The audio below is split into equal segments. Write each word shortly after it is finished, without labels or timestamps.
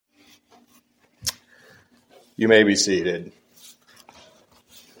You may be seated.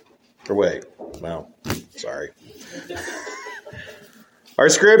 Or wait, well, sorry. Our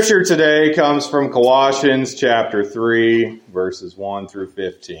scripture today comes from Colossians chapter 3, verses 1 through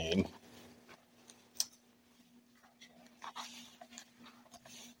 15.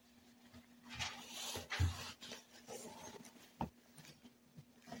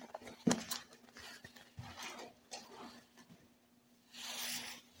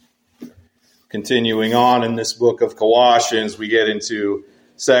 Continuing on in this book of Colossians, we get into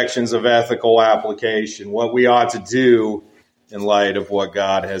sections of ethical application, what we ought to do in light of what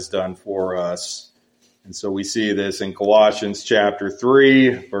God has done for us. And so we see this in Colossians chapter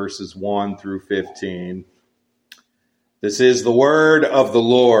 3, verses 1 through 15. This is the word of the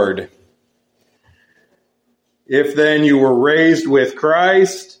Lord. If then you were raised with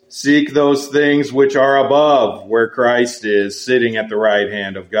Christ, seek those things which are above, where Christ is, sitting at the right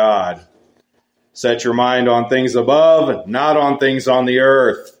hand of God. Set your mind on things above, not on things on the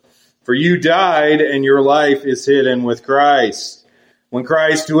earth. For you died, and your life is hidden with Christ. When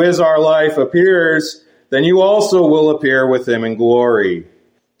Christ, who is our life, appears, then you also will appear with him in glory.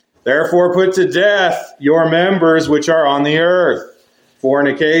 Therefore put to death your members which are on the earth: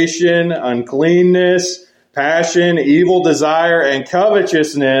 fornication, uncleanness, passion, evil desire, and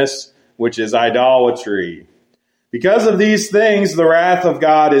covetousness, which is idolatry. Because of these things, the wrath of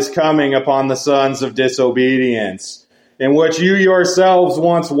God is coming upon the sons of disobedience, in which you yourselves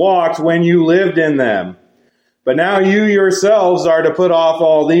once walked when you lived in them. But now you yourselves are to put off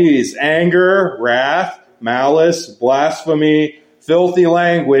all these: anger, wrath, malice, blasphemy, filthy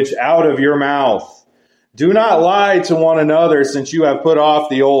language out of your mouth. Do not lie to one another, since you have put off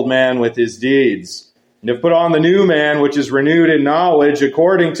the old man with his deeds, and have put on the new man, which is renewed in knowledge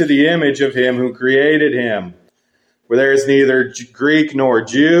according to the image of him who created him. Where there is neither Greek nor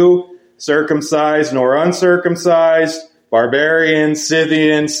Jew, circumcised nor uncircumcised, barbarian,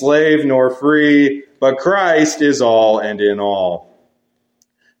 Scythian, slave nor free, but Christ is all and in all.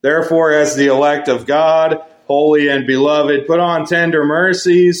 Therefore, as the elect of God, holy and beloved, put on tender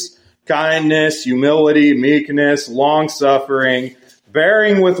mercies, kindness, humility, meekness, long-suffering,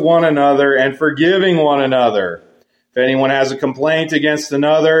 bearing with one another and forgiving one another. If anyone has a complaint against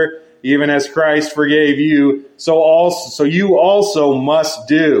another, even as Christ forgave you, so you also must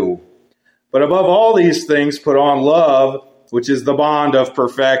do. But above all these things, put on love, which is the bond of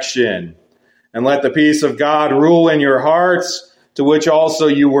perfection. And let the peace of God rule in your hearts, to which also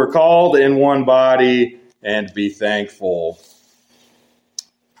you were called in one body, and be thankful.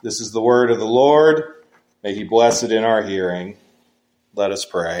 This is the word of the Lord. May he bless it in our hearing. Let us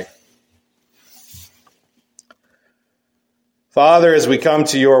pray. Father, as we come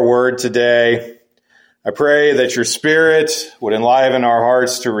to your word today, I pray that your Spirit would enliven our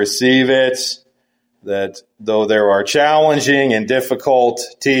hearts to receive it, that though there are challenging and difficult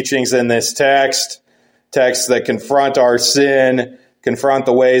teachings in this text, texts that confront our sin, confront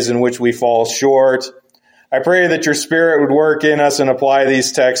the ways in which we fall short, I pray that your Spirit would work in us and apply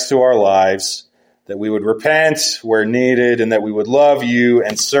these texts to our lives, that we would repent where needed, and that we would love you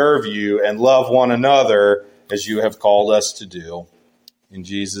and serve you and love one another as you have called us to do. In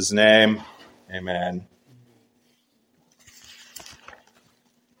Jesus' name, amen.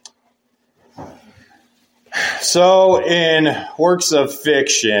 So in works of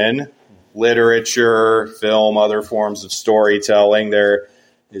fiction, literature, film, other forms of storytelling, there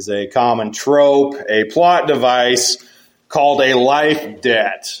is a common trope, a plot device called a life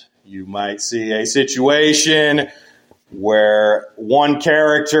debt. You might see a situation where one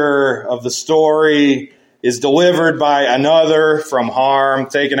character of the story is delivered by another from harm,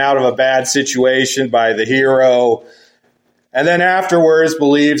 taken out of a bad situation by the hero, and then afterwards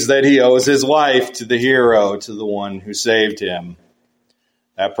believes that he owes his life to the hero, to the one who saved him.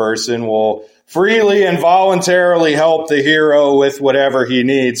 That person will freely and voluntarily help the hero with whatever he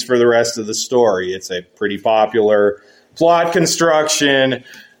needs for the rest of the story. It's a pretty popular plot construction.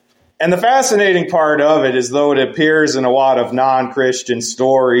 And the fascinating part of it is, though it appears in a lot of non-Christian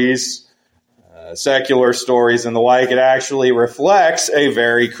stories, secular stories and the like, it actually reflects a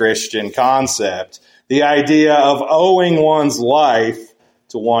very Christian concept. The idea of owing one's life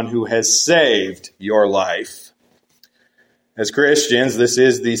to one who has saved your life. As Christians, this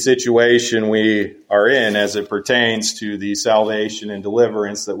is the situation we are in as it pertains to the salvation and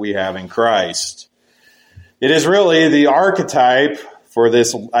deliverance that we have in Christ. It is really the archetype for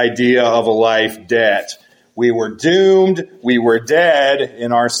this idea of a life debt. We were doomed, we were dead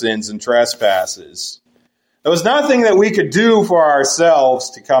in our sins and trespasses. There was nothing that we could do for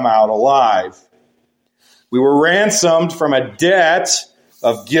ourselves to come out alive. We were ransomed from a debt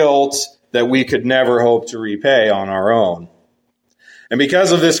of guilt that we could never hope to repay on our own. And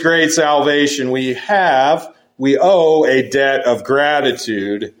because of this great salvation we owe a debt of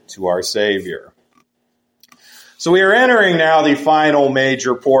gratitude to our Savior. So we are entering now the final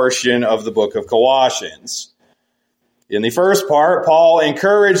major portion of the book of Colossians. In the first part, Paul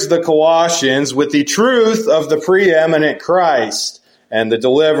encouraged the Colossians with the truth of the preeminent Christ and the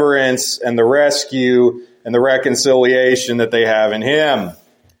deliverance and the rescue and the reconciliation that they have in him.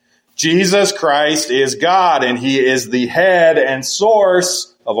 Jesus Christ is God, and he is the head and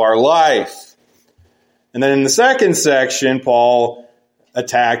source of our life. And then in the second section, Paul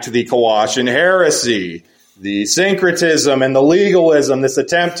attacked the Colossian heresy, the syncretism and the legalism, this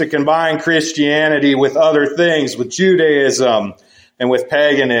attempt to combine Christianity with other things, with Judaism and with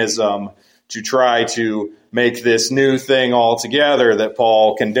paganism, to try to make this new thing altogether that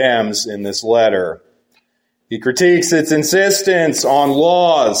Paul condemns in this letter. He critiques its insistence on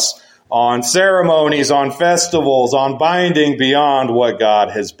laws, on ceremonies, on festivals, on binding beyond what God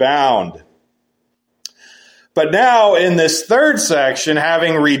has bound. But now in this third section,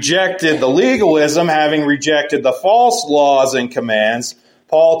 having rejected the legalism, having rejected the false laws and commands,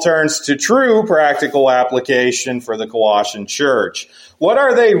 Paul turns to true practical application for the Colossian church. What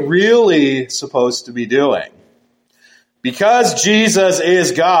are they really supposed to be doing? Because Jesus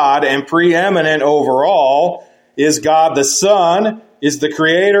is God and preeminent over all, is God the Son, is the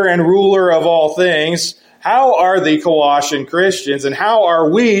creator and ruler of all things, how are the Colossian Christians and how are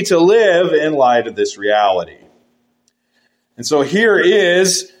we to live in light of this reality? And so here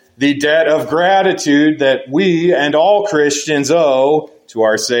is the debt of gratitude that we and all Christians owe to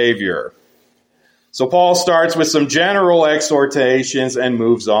our Savior. So Paul starts with some general exhortations and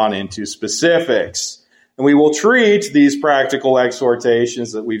moves on into specifics. And we will treat these practical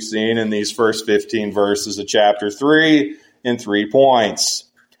exhortations that we've seen in these first 15 verses of chapter 3 in 3 points.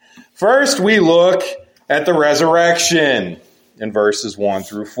 First, we look at the resurrection in verses 1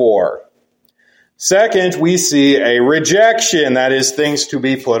 through 4. Second, we see a rejection, that is, things to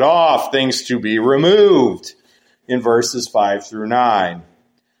be put off, things to be removed, in verses 5 through 9.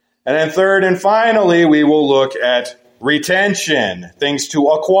 And then third and finally, we will look at retention, things to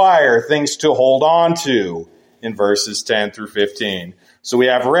acquire, things to hold on to, in verses 10 through 15. So we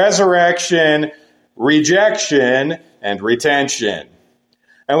have resurrection, rejection, and retention.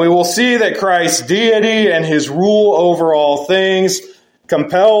 And we will see that Christ's deity and his rule over all things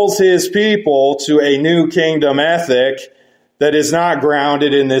compels his people to a new kingdom ethic that is not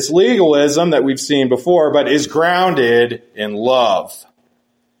grounded in this legalism that we've seen before, but is grounded in love.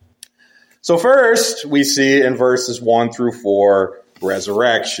 So first, we see in verses 1 through 4,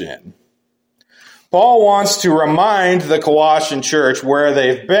 resurrection. Paul wants to remind the Colossian church where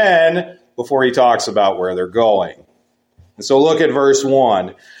they've been before he talks about where they're going. And so look at verse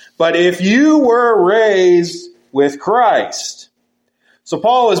 1. But if you were raised with Christ. So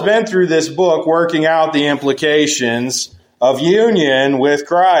Paul has been through this book working out the implications of union with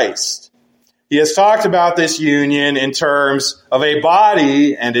Christ. He has talked about this union in terms of a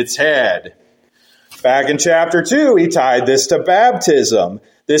body and its head. Back in chapter 2, he tied this to baptism,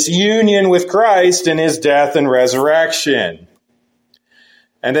 this union with Christ in his death and resurrection.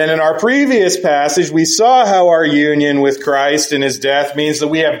 And then in our previous passage, we saw how our union with Christ in his death means that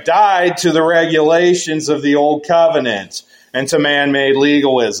we have died to the regulations of the old covenant and to man-made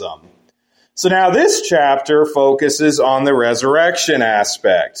legalism. So now this chapter focuses on the resurrection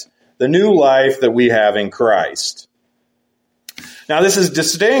aspect, the new life that we have in Christ. Now this is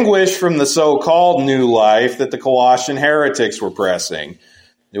distinguished from the so-called new life that the Colossian heretics were pressing.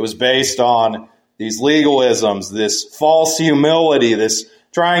 It was based on these legalisms, this false humility, this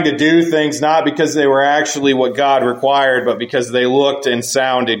trying to do things not because they were actually what God required, but because they looked and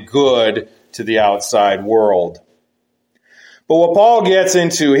sounded good to the outside world. But what Paul gets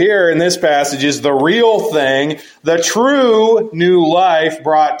into here in this passage is the real thing, the true new life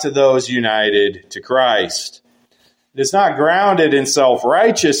brought to those united to Christ. It is not grounded in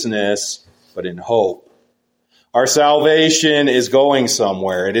self-righteousness, but in hope. Our salvation is going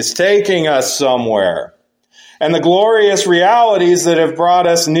somewhere. It is taking us somewhere. And the glorious realities that have brought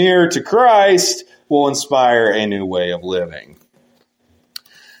us near to Christ will inspire a new way of living.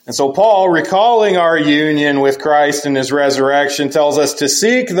 And so Paul, recalling our union with Christ in his resurrection, tells us to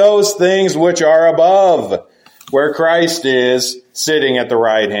seek those things which are above, where Christ is sitting at the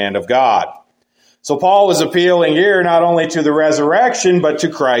right hand of God. So Paul is appealing here not only to the resurrection, but to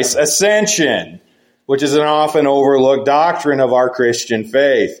Christ's ascension, which is an often overlooked doctrine of our Christian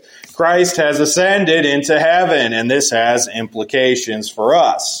faith. Christ has ascended into heaven, and this has implications for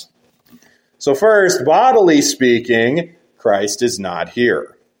us. So first, bodily speaking, Christ is not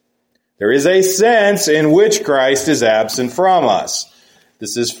here. There is a sense in which Christ is absent from us.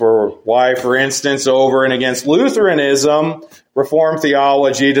 This is why, for instance, over and against Lutheranism, Reformed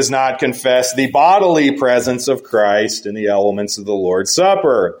theology does not confess the bodily presence of Christ in the elements of the Lord's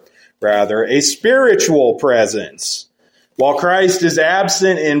Supper, rather a spiritual presence. While Christ is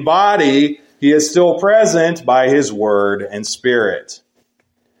absent in body, he is still present by his word and spirit.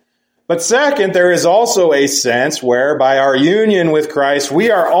 But second, there is also a sense where by our union with Christ, we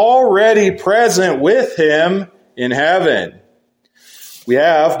are already present with him in heaven. We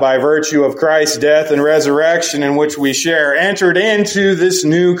have, by virtue of Christ's death and resurrection in which we share, entered into this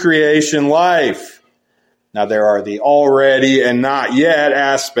new creation life. Now there are the already and not yet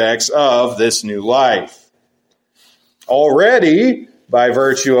aspects of this new life. Already, by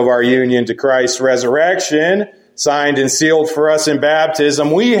virtue of our union to Christ's resurrection, signed and sealed for us in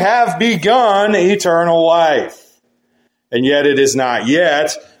baptism, we have begun eternal life. And yet it is not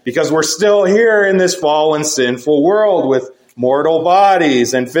yet, because we're still here in this fallen, sinful world with mortal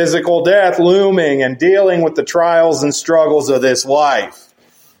bodies and physical death looming and dealing with the trials and struggles of this life.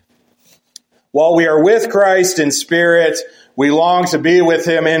 While we are with Christ in spirit, we long to be with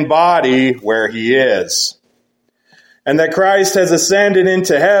him in body where he is. And that Christ has ascended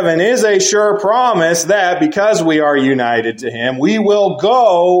into heaven is a sure promise that because we are united to him, we will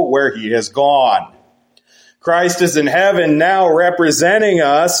go where he has gone. Christ is in heaven now representing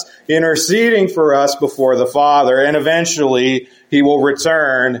us, interceding for us before the Father, and eventually he will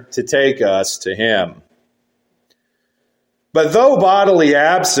return to take us to him. But though bodily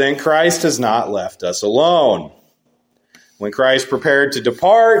absent, Christ has not left us alone. When Christ prepared to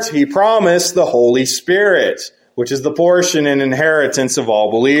depart, he promised the Holy Spirit, which is the portion and inheritance of all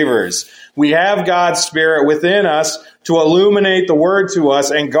believers. We have God's Spirit within us to illuminate the Word to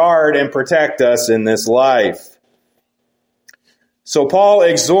us and guard and protect us in this life. So Paul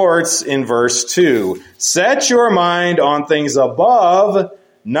exhorts in verse 2, set your mind on things above,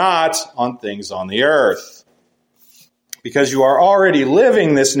 not on things on the earth. Because you are already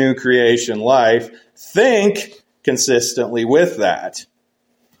living this new creation life, think consistently with that.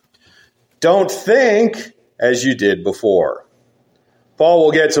 Don't think as you did before. Paul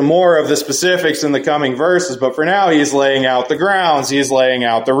will get to more of the specifics in the coming verses, but for now he's laying out the grounds. He's laying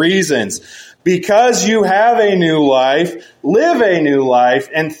out the reasons. Because you have a new life, live a new life,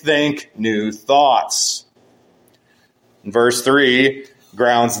 and think new thoughts. Verse 3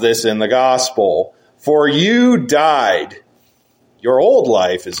 grounds this in the gospel. For you died. Your old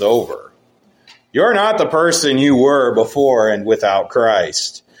life is over. You're not the person you were before and without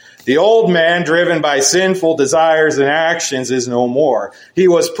Christ. The old man, driven by sinful desires and actions, is no more. He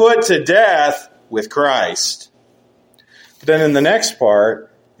was put to death with Christ. But then in the next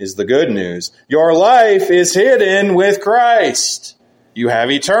part is the good news. Your life is hidden with Christ. You have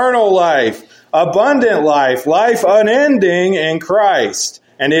eternal life, abundant life, life unending in Christ.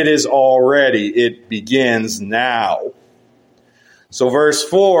 And it begins now. So verse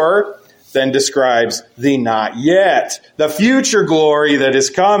 4 then describes the not yet, the future glory that is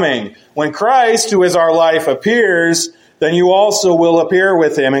coming. When Christ, who is our life, appears, then you also will appear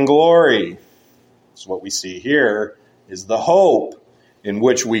with him in glory. So what we see here is the hope in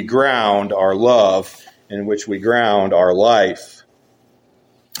which we ground our love, in which we ground our life.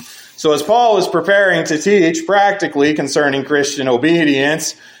 So as Paul is preparing to teach practically concerning Christian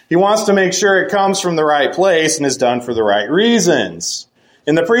obedience, he wants to make sure it comes from the right place and is done for the right reasons.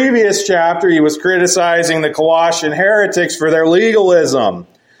 In the previous chapter, he was criticizing the Colossian heretics for their legalism.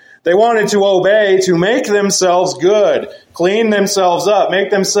 They wanted to obey to make themselves good, clean themselves up, make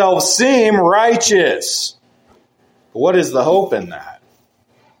themselves seem righteous. But what is the hope in that?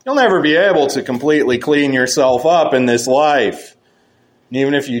 You'll never be able to completely clean yourself up in this life. And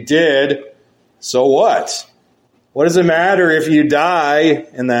even if you did, so what? What does it matter if you die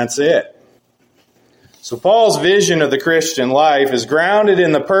and that's it? So Paul's vision of the Christian life is grounded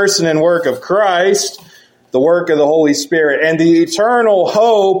in the person and work of Christ, the work of the Holy Spirit, and the eternal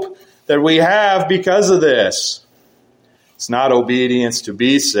hope that we have because of this. It's not obedience to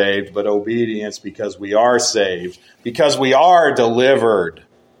be saved, but obedience because we are saved, because we are delivered,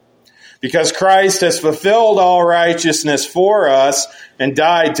 because Christ has fulfilled all righteousness for us and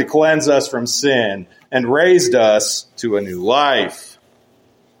died to cleanse us from sin and raised us to a new life.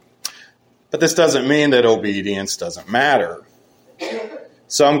 But this doesn't mean that obedience doesn't matter.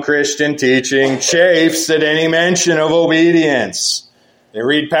 Some Christian teaching chafes at any mention of obedience. They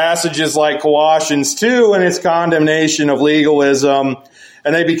read passages like Colossians 2 and its condemnation of legalism,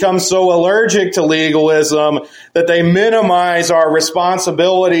 and they become so allergic to legalism that they minimize our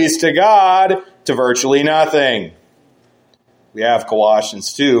responsibilities to God to virtually nothing. We have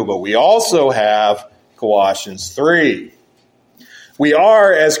Colossians 2, but we also have Colossians 3. We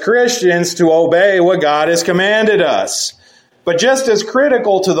are, as Christians, to obey what God has commanded us. But just as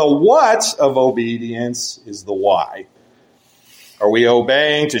critical to the what of obedience is the why. Are we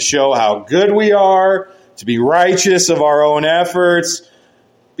obeying to show how good we are, to be righteous of our own efforts,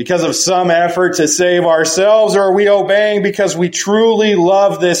 because of some effort to save ourselves, or are we obeying because we truly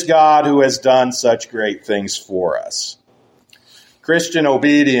love this God who has done such great things for us? Christian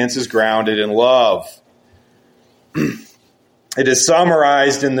obedience is grounded in love. It is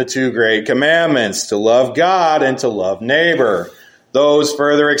summarized in the two great commandments, to love God and to love neighbor. Those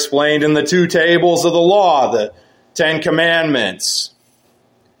further explained in the two tables of the law, the 10 Commandments.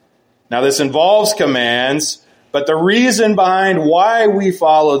 Now this involves commands, but the reason behind why we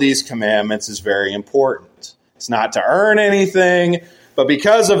follow these commandments is very important. It's not to earn anything, but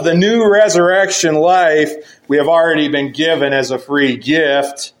because of the new resurrection life, we have already been given as a free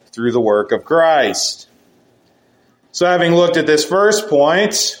gift through the work of Christ. So having looked at this first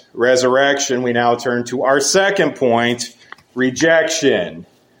point, resurrection, we now turn to our second point, rejection.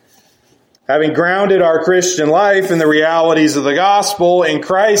 Having grounded our Christian life in the realities of the gospel, in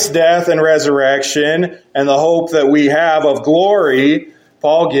Christ's death and resurrection, and the hope that we have of glory,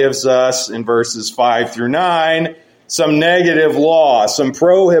 Paul gives us in verses 5 through 9 some negative law, some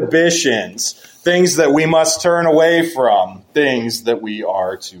prohibitions, things that we must turn away from, things that we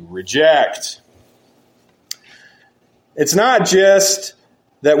are to reject. It's not just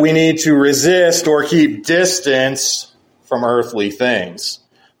that we need to resist or keep distance from earthly things.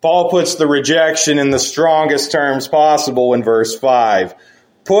 Paul puts the rejection in the strongest terms possible in verse 5.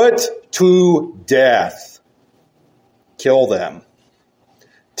 Put to death. Kill them.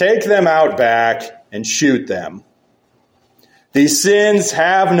 Take them out back and shoot them. These sins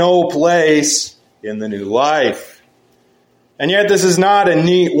have no place in the new life. And yet this is not a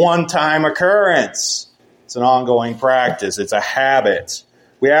neat one-time occurrence. It's an ongoing practice. It's a habit.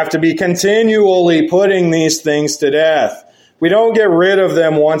 We have to be continually putting these things to death. We don't get rid of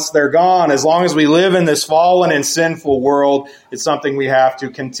them once they're gone. As long as we live in this fallen and sinful world, it's something we have to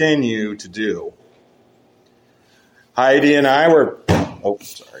continue to do. Heidi and I were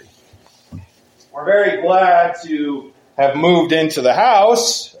very glad to have moved into the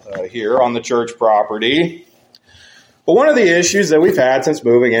house here on the church property. But one of the issues that we've had since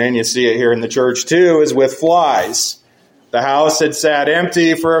moving in, and you see it here in the church too, is with flies. The house had sat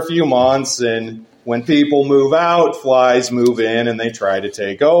empty for a few months, and when people move out, flies move in and they try to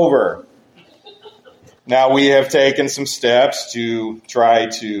take over. Now we have taken some steps to try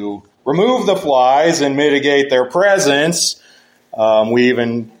to remove the flies and mitigate their presence. We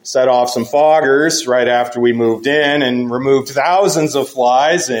even set off some foggers right after we moved in and removed thousands of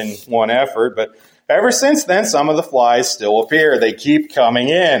flies in one effort. But ever since then, some of the flies still appear. They keep coming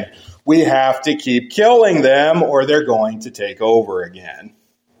in. We have to keep killing them or they're going to take over again.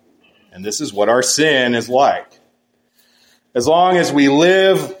 And this is what our sin is like. As long as we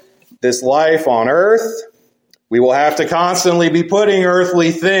live this life on earth, we will have to constantly be putting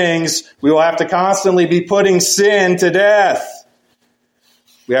earthly things. We will have to constantly be putting sin to death.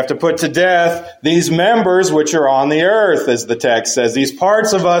 We have to put to death these members which are on the earth, as the text says, these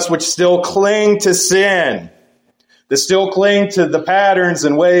parts of us which still cling to sin, that still cling to the patterns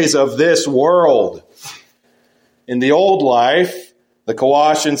and ways of this world. In the old life, the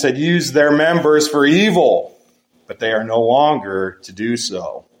Colossians had used their members for evil, but they are no longer to do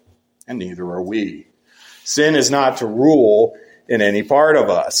so, and neither are we. Sin is not to rule in any part of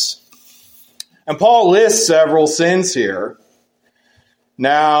us. And Paul lists several sins here.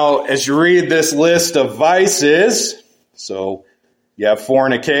 Now, as you read this list of vices, so you have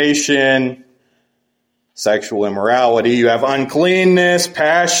fornication, sexual immorality, you have uncleanness,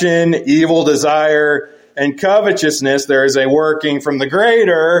 passion, evil desire, and covetousness, there is a working from the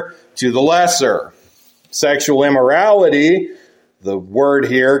greater to the lesser. Sexual immorality, the word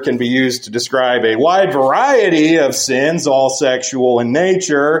here can be used to describe a wide variety of sins, all sexual in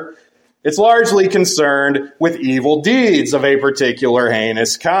nature. It's largely concerned with evil deeds of a particular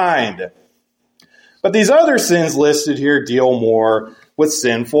heinous kind. But these other sins listed here deal more with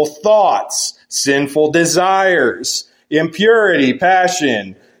sinful thoughts, sinful desires, impurity,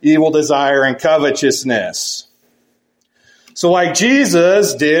 passion, evil desire, and covetousness. So like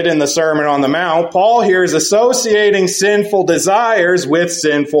Jesus did in the Sermon on the Mount, Paul here is associating sinful desires with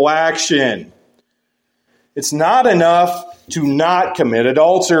sinful action. It's not enough to not commit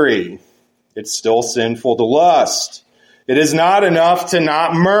adultery. It's still sinful to lust. It is not enough to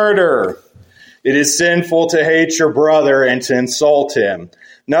not murder. It is sinful to hate your brother and to insult him.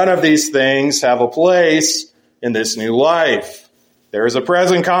 None of these things have a place in this new life. There is a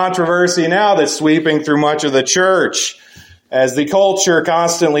present controversy now that's sweeping through much of the church as the culture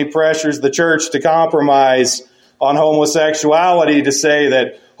constantly pressures the church to compromise on homosexuality, to say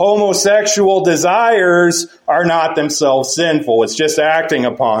that homosexual desires are not themselves sinful. It's just acting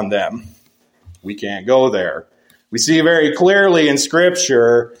upon them. We can't go there. We see very clearly in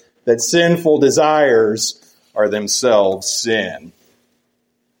Scripture that sinful desires are themselves sin.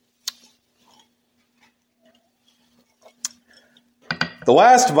 The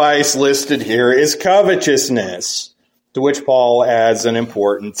last vice listed here is covetousness, to which Paul adds an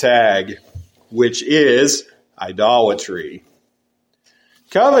important tag, which is idolatry.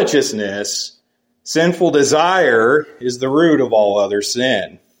 Covetousness, sinful desire, is the root of all other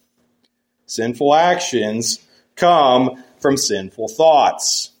sin. Sinful actions come from sinful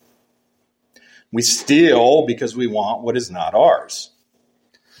thoughts. We steal because we want what is not ours.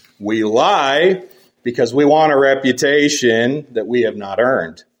 We lie because we want a reputation that we have not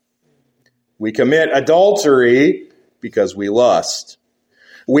earned. We commit adultery because we lust.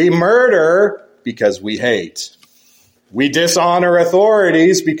 We murder because we hate. We dishonor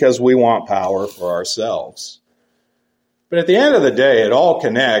authorities because we want power for ourselves. But at the end of the day, it all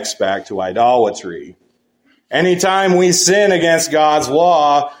connects back to idolatry. Anytime we sin against God's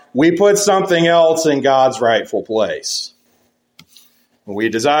law, we put something else in God's rightful place. When we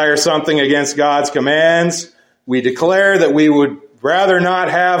desire something against God's commands, we declare that we would rather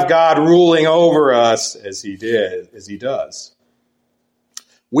not have God ruling over us as he does.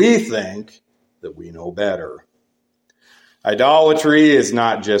 We think that we know better. Idolatry is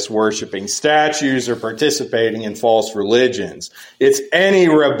not just worshiping statues or participating in false religions. It's any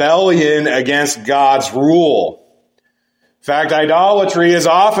rebellion against God's rule. In fact, idolatry is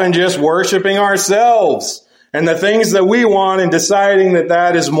often just worshiping ourselves and the things that we want and deciding that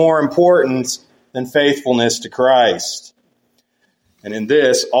that is more important than faithfulness to Christ. And in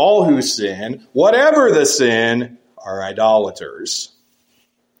this, all who sin, whatever the sin, are idolaters.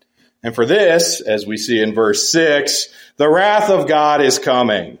 And for this, as we see in verse 6, the wrath of God is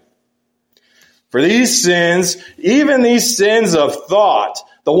coming. For these sins, even these sins of thought,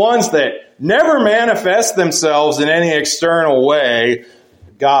 the ones that never manifest themselves in any external way,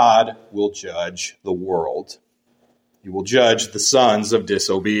 God will judge the world. He will judge the sons of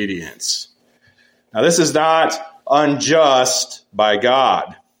disobedience. Now, this is not unjust by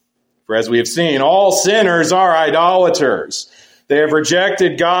God. For as we have seen, all sinners are idolaters. They have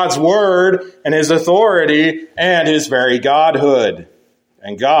rejected God's word and his authority and his very godhood.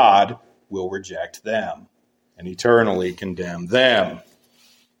 And God will reject them and eternally condemn them.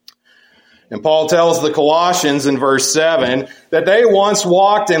 And Paul tells the Colossians in verse 7 that they once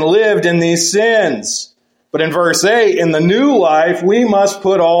walked and lived in these sins. But in verse 8, in the new life, we must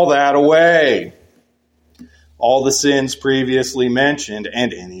put all that away. All the sins previously mentioned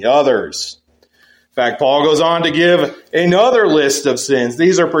and any others. In fact, Paul goes on to give another list of sins.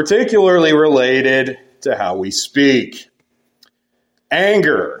 These are particularly related to how we speak.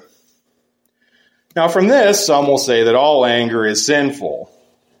 Anger. Now, from this, some will say that all anger is sinful.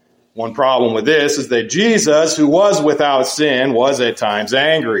 One problem with this is that Jesus, who was without sin, was at times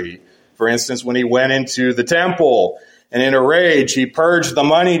angry. For instance, when he went into the temple and in a rage, he purged the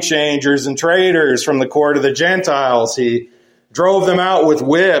money changers and traders from the court of the Gentiles. He drove them out with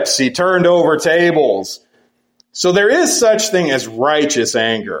whips. He turned over tables. So there is such thing as righteous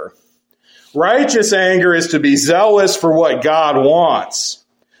anger. Righteous anger is to be zealous for what God wants.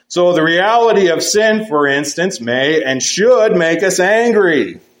 So the reality of sin, for instance, may and should make us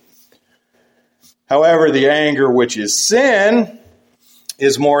angry. However, the anger which is sin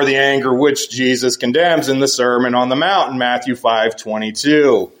is more the anger which Jesus condemns in the Sermon on the Mount in Matthew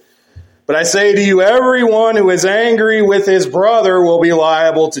 5:22. But I say to you, everyone who is angry with his brother will be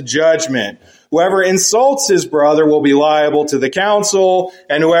liable to judgment. Whoever insults his brother will be liable to the council,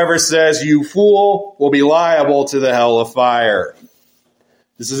 and whoever says, "You fool," will be liable to the hell of fire.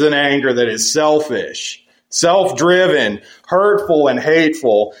 This is an anger that is selfish, self-driven, hurtful, and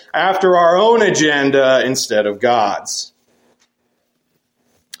hateful, after our own agenda instead of God's.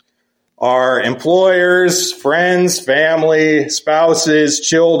 Our employers, friends, family, spouses,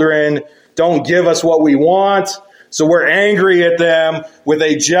 children don't give us what we want, so we're angry at them with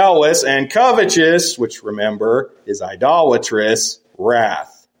a jealous and covetous, which remember is idolatrous,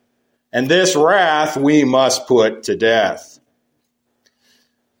 wrath. And this wrath we must put to death.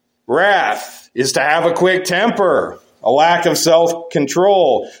 Wrath is to have a quick temper, a lack of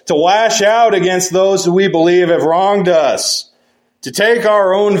self-control, to lash out against those who we believe have wronged us, to take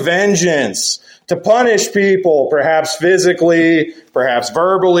our own vengeance, to punish people, perhaps physically, perhaps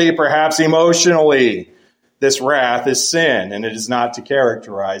verbally, perhaps emotionally, This wrath is sin, and it is not to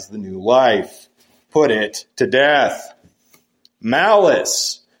characterize the new life. Put it to death.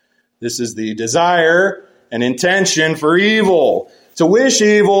 Malice. This is the desire and intention for evil, to wish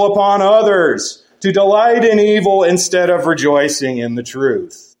evil upon others, to delight in evil instead of rejoicing in the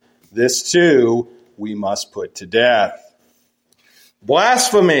truth. This too we must put to death.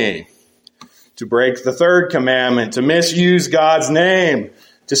 Blasphemy. To break the third commandment, to misuse God's name,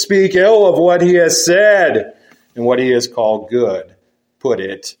 to speak ill of what he has said and what he has called good. Put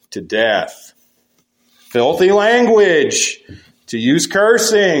it to death. Filthy language. To use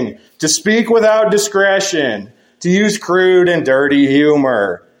cursing, to speak without discretion, to use crude and dirty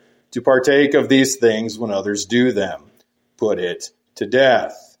humor, to partake of these things when others do them. Put it to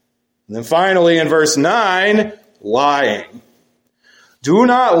death. And then finally in verse 9, lying. Do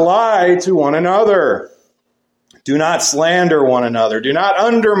not lie to one another. Do not slander one another. Do not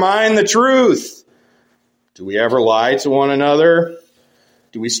undermine the truth. Do we ever lie to one another?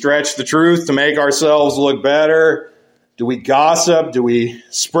 Do we stretch the truth to make ourselves look better? Do we gossip? Do we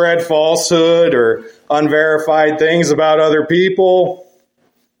spread falsehood or unverified things about other people?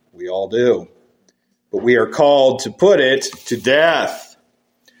 We all do. But we are called to put it to death.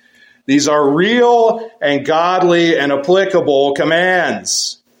 These are real and godly and applicable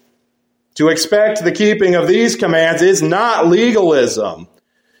commands. To expect the keeping of these commands is not legalism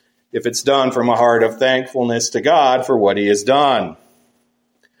if it's done from a heart of thankfulness to God for what he has done.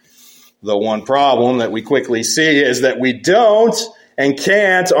 The one problem that we quickly see is that we don't and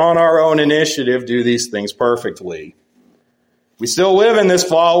can't on our own initiative do these things perfectly. We still live in this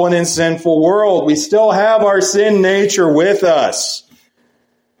fallen and sinful world. We still have our sin nature with us.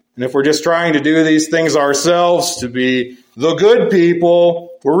 And if we're just trying to do these things ourselves to be the good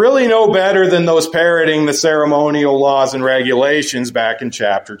people, we're really no better than those parroting the ceremonial laws and regulations back in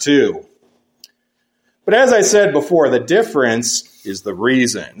chapter 2. But as I said before, the difference is the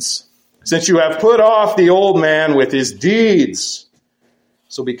reasons. Since you have put off the old man with his deeds.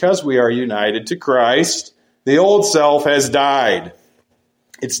 So because we are united to Christ, the old self has died.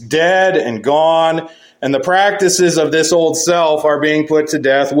 It's dead and gone, and the practices of this old self are being put to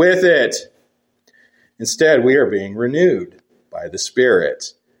death with it. Instead, we are being renewed by the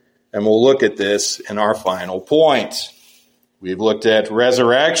Spirit. And we'll look at this in our final point. We've looked at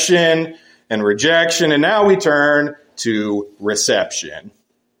resurrection and rejection, and now we turn to reception.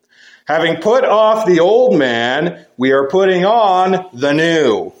 Having put off the old man, we are putting on the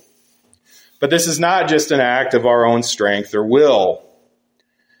new. But this is not just an act of our own strength or will.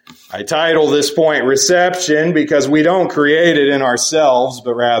 I title this point Reception because we don't create it in ourselves,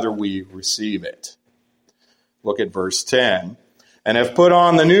 but rather we receive it. Look at verse 10. And have put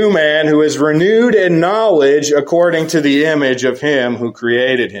on the new man who is renewed in knowledge according to the image of him who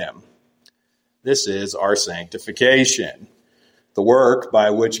created him. This is our sanctification. The work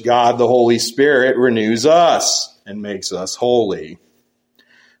by which God the Holy Spirit renews us and makes us holy.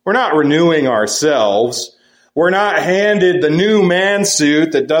 We're not renewing ourselves. We're not handed the new man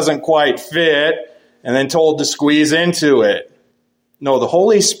suit that doesn't quite fit and then told to squeeze into it. No, the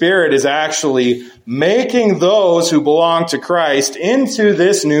Holy Spirit is actually making those who belong to Christ into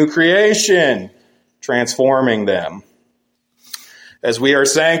this new creation, transforming them. As we are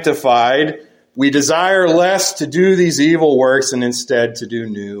sanctified, we desire less to do these evil works and instead to do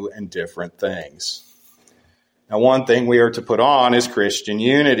new and different things. Now, one thing we are to put on is Christian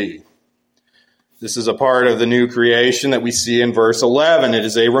unity. This is a part of the new creation that we see in verse 11. It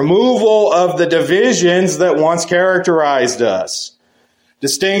is a removal of the divisions that once characterized us.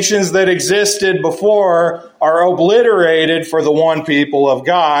 Distinctions that existed before are obliterated for the one people of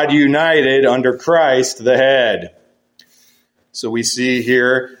God united under Christ the head. So we see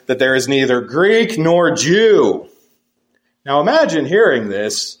here that there is neither Greek nor Jew. Now imagine hearing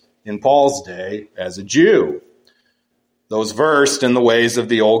this in Paul's day as a Jew, those versed in the ways of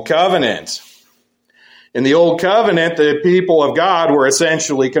the Old Covenant. In the Old Covenant, the people of God were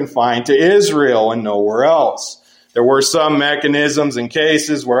essentially confined to Israel and nowhere else. There were some mechanisms and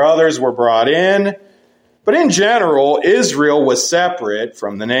cases where others were brought in, but in general, Israel was separate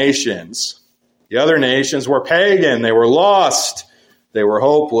from the nations. The other nations were pagan, they were lost, they were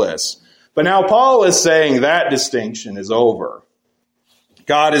hopeless. But now Paul is saying that distinction is over.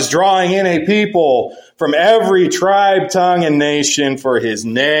 God is drawing in a people from every tribe, tongue, and nation for his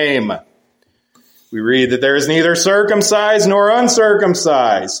name. We read that there is neither circumcised nor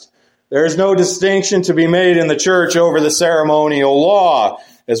uncircumcised. There is no distinction to be made in the church over the ceremonial law,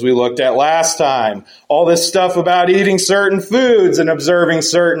 as we looked at last time. All this stuff about eating certain foods and observing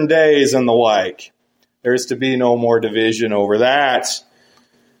certain days and the like. There is to be no more division over that.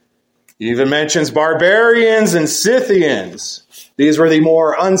 He even mentions barbarians and Scythians. These were the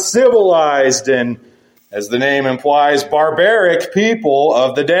more uncivilized and, as the name implies, barbaric people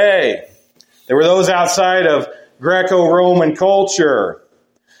of the day. There were those outside of Greco-Roman culture.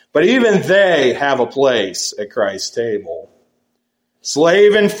 But even they have a place at Christ's table.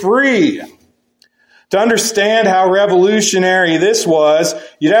 Slave and free. To understand how revolutionary this was,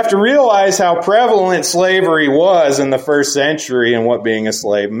 you'd have to realize how prevalent slavery was in the first century and what being a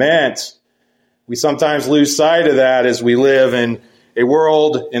slave meant. We sometimes lose sight of that as we live in a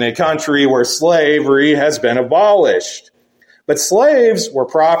world, in a country where slavery has been abolished. But slaves were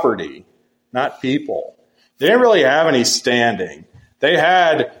property, not people. They didn't really have any standing. They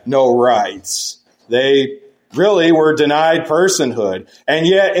had no rights. They really were denied personhood. And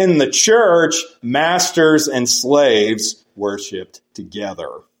yet in the church, masters and slaves worshiped together.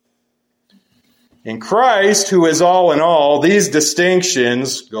 In Christ, who is all in all, these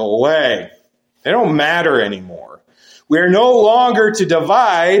distinctions go away. They don't matter anymore. We are no longer to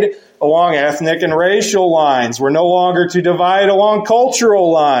divide along ethnic and racial lines. We're no longer to divide along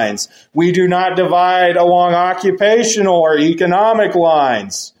cultural lines. We do not divide along occupational or economic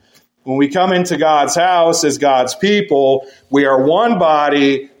lines. When we come into God's house as God's people, we are one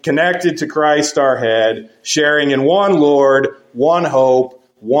body, connected to Christ our head, sharing in one Lord, one hope,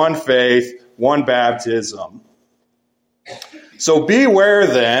 one faith, one baptism. So beware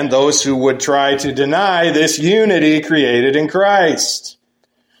then those who would try to deny this unity created in Christ.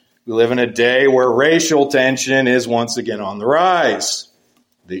 We live in a day where racial tension is once again on the rise.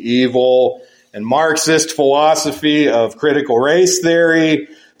 The evil and Marxist philosophy of critical race theory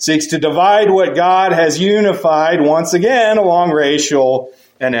seeks to divide what God has unified once again along racial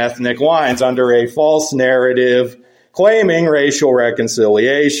and ethnic lines under a false narrative claiming racial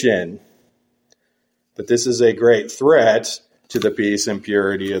reconciliation. But this is a great threat to the peace and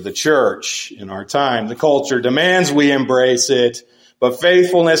purity of the church in our time. The culture demands we embrace it, but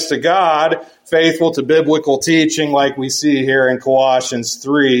faithfulness to God, faithful to biblical teaching like we see here in Colossians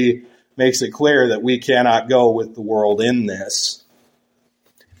 3, makes it clear that we cannot go with the world in this.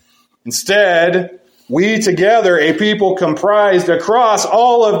 Instead, we together, a people comprised across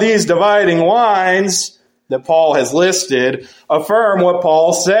all of these dividing lines that Paul has listed, affirm what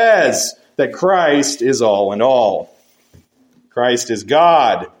Paul says, that Christ is all in all. Christ is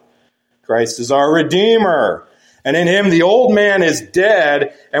God. Christ is our Redeemer. And in him the old man is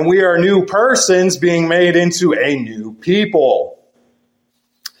dead, and we are new persons being made into a new people.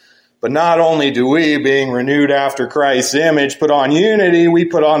 But not only do we, being renewed after Christ's image, put on unity, we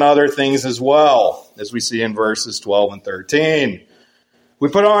put on other things as well, as we see in verses 12 and 13. We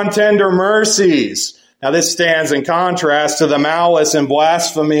put on tender mercies. Now this stands in contrast to the malice and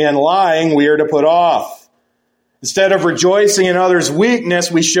blasphemy and lying we are to put off. Instead of rejoicing in others' weakness,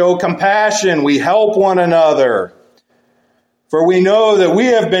 we show compassion. We help one another. For we know that we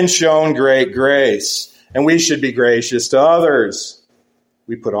have been shown great grace, and we should be gracious to others.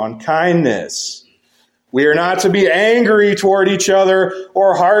 We put on kindness. We are not to be angry toward each other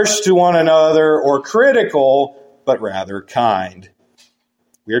or harsh to one another or critical, but rather kind.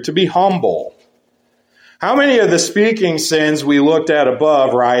 We are to be humble. How many of the speaking sins we looked at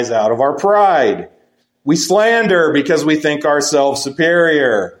above rise out of our pride? We slander because we think ourselves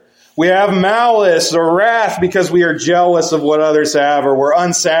superior. We have malice or wrath because we are jealous of what others have or we're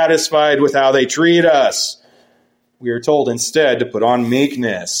unsatisfied with how they treat us. We are told instead to put on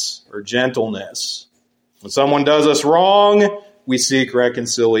meekness or gentleness. When someone does us wrong, we seek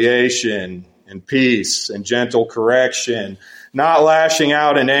reconciliation and peace and gentle correction, not lashing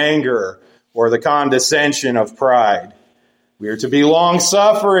out in anger or the condescension of pride. We are to be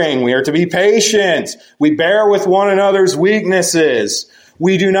long-suffering. We are to be patient. We bear with one another's weaknesses.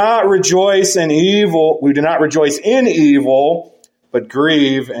 We do not rejoice in evil. But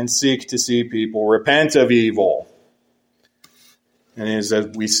grieve and seek to see people repent of evil. And as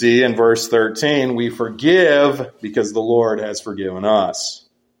we see in verse 13, we forgive because the Lord has forgiven us.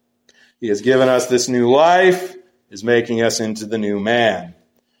 He has given us this new life, is making us into the new man.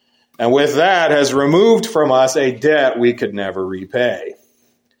 And with that has removed from us a debt we could never repay.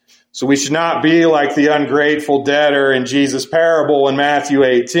 So we should not be like the ungrateful debtor in Jesus' parable in Matthew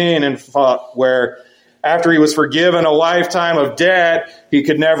 18, where after he was forgiven a lifetime of debt he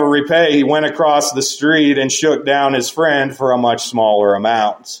could never repay, he went across the street and shook down his friend for a much smaller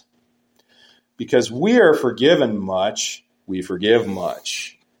amount. Because we are forgiven much, we forgive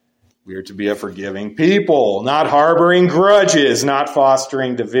much. We are to be a forgiving people, not harboring grudges, not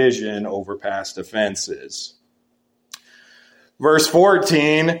fostering division over past offenses. Verse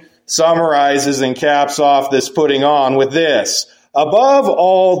 14 summarizes and caps off this putting on with this: Above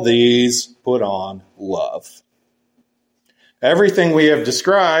all these, put on love. Everything we have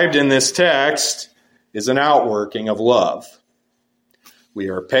described in this text is an outworking of love. We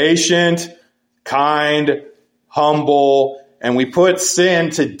are patient, kind, humble, and we put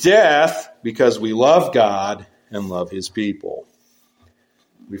sin to death because we love God and love his people.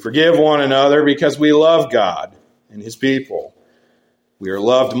 We forgive one another because we love God and his people. We are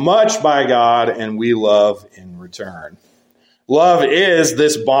loved much by God, and we love in return. Love is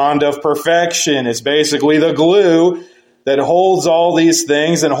this bond of perfection. It's basically the glue that holds all these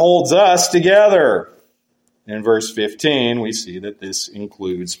things and holds us together. In verse 15, we see that this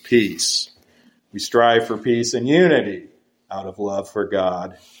includes peace. We strive for peace and unity out of love for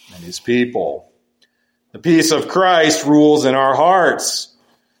God and his people. The peace of Christ rules in our hearts.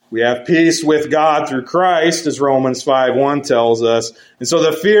 We have peace with God through Christ, as Romans 5:1 tells us. And so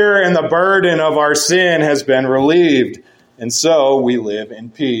the fear and the burden of our sin has been relieved. And so we live in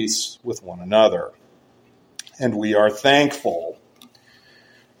peace with one another. And we are thankful.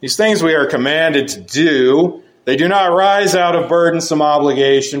 These things we are commanded to do, they do not rise out of burdensome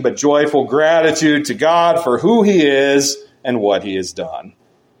obligation, but joyful gratitude to God for who he is and what he has done.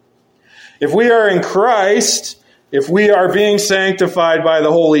 If we are in Christ, if we are being sanctified by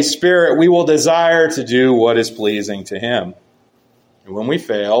the Holy Spirit, we will desire to do what is pleasing to him. And when we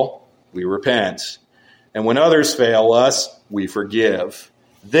fail, we repent. And when others fail us, we forgive.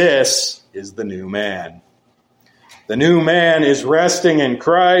 This is the new man. The new man is resting in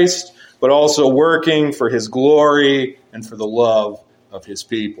Christ, but also working for his glory and for the love of his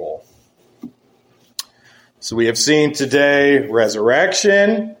people. So we have seen today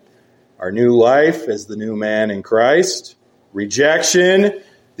resurrection, our new life as the new man in Christ, rejection,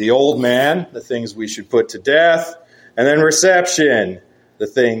 the old man, the things we should put to death, and then reception, the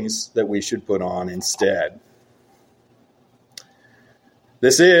things that we should put on instead.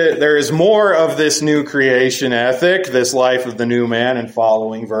 There is more of this new creation ethic, this life of the new man in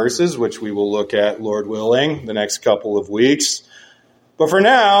following verses, which we will look at, Lord willing, the next couple of weeks. But for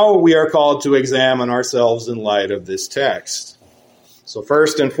now, we are called to examine ourselves in light of this text. So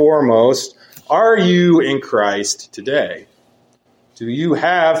first and foremost, are you in Christ today? Do you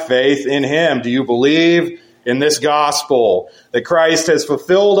have faith in him? Do you believe in this gospel that Christ has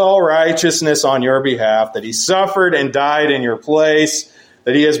fulfilled all righteousness on your behalf, that he suffered and died in your place,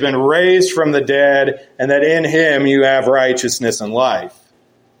 that he has been raised from the dead, and that in him you have righteousness and life?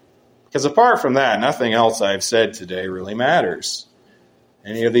 Because apart from that, nothing else I've said today really matters.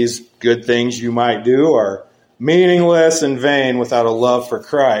 Any of these good things you might do are meaningless and vain without a love for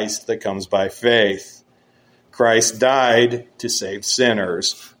Christ that comes by faith. Christ died to save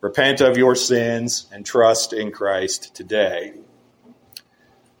sinners. Repent of your sins and trust in Christ today.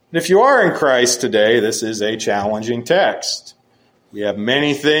 And if you are in Christ today, this is a challenging text. We have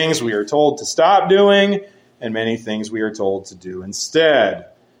many things we are told to stop doing and many things we are told to do instead.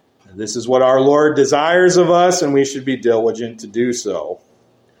 And this is what our Lord desires of us, and we should be diligent to do so.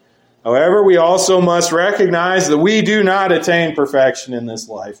 However, we also must recognize that we do not attain perfection in this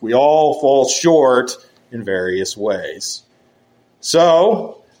life. We all fall short in various ways.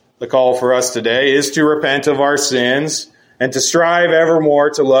 So, the call for us today is to repent of our sins and to strive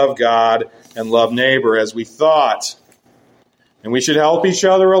evermore to love God and love neighbor as we thought. And we should help each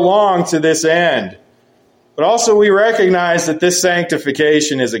other along to this end. But also we recognize that this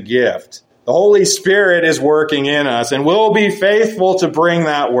sanctification is a gift. The Holy Spirit is working in us and will be faithful to bring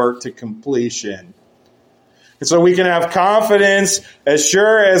that work to completion. And so we can have confidence as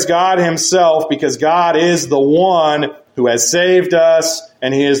sure as God himself, because God is the one who has saved us,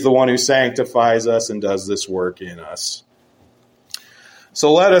 and he is the one who sanctifies us and does this work in us.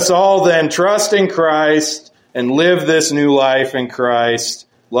 So let us all then trust in Christ and live this new life in Christ,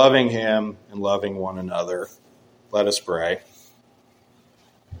 loving him and loving one another. Let us pray.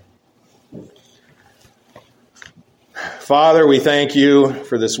 Father, we thank you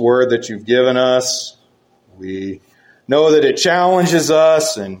for this word that you've given us. We know that it challenges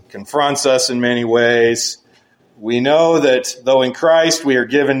us and confronts us in many ways. We know that though in Christ we are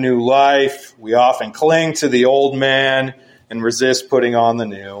given new life, we often cling to the old man and resist putting on the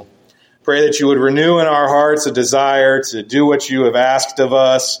new. Pray that you would renew in our hearts a desire to do what you have asked of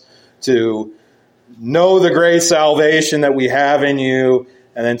us, to know the great salvation that we have in you,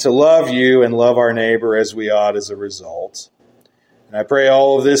 and then to love you and love our neighbor as we ought as a result. And I pray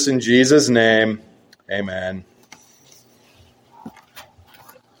all of this in Jesus' name. Amen.